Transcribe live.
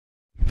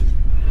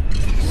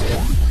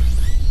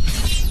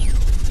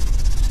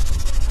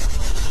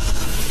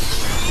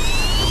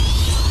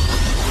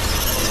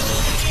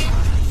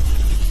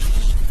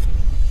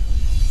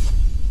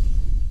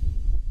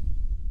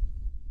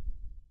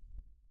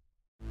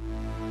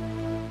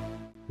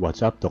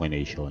What's up, Token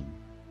Nation?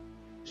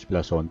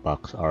 Splash Zone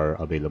packs are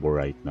available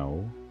right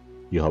now.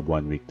 You have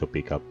 1 week to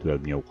pick up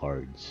 12 new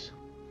cards,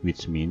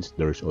 which means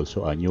there's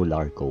also a new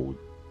LAR code.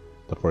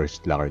 The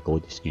first LAR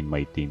code is in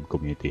my team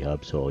community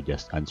hub, so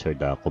just answer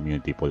the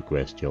community poll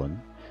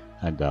question.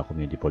 And the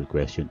community poll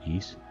question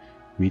is,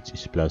 which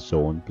Splash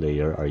Zone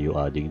player are you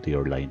adding to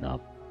your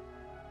lineup?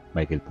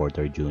 Michael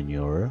Porter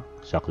Jr.,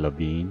 Shaq,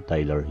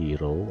 Tyler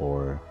Hero,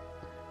 or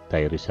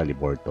Tyrese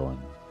Haliburton?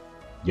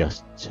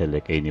 Just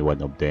select any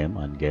one of them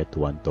and get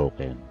 1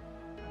 token.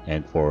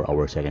 And for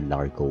our second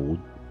LAR code,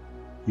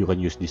 you can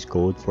use this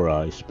code for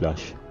a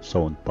Splash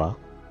Zone pack,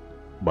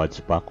 Buds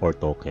pack, or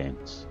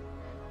tokens.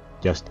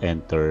 Just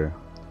enter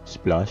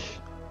Splash,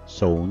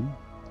 Zone,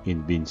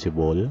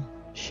 Invincible,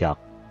 Shaq,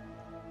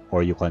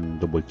 or you can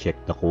double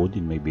check the code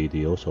in my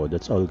video. So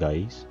that's all,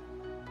 guys.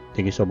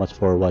 Thank you so much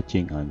for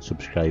watching and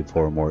subscribe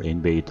for more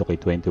NBA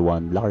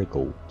 2K21 LAR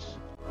codes.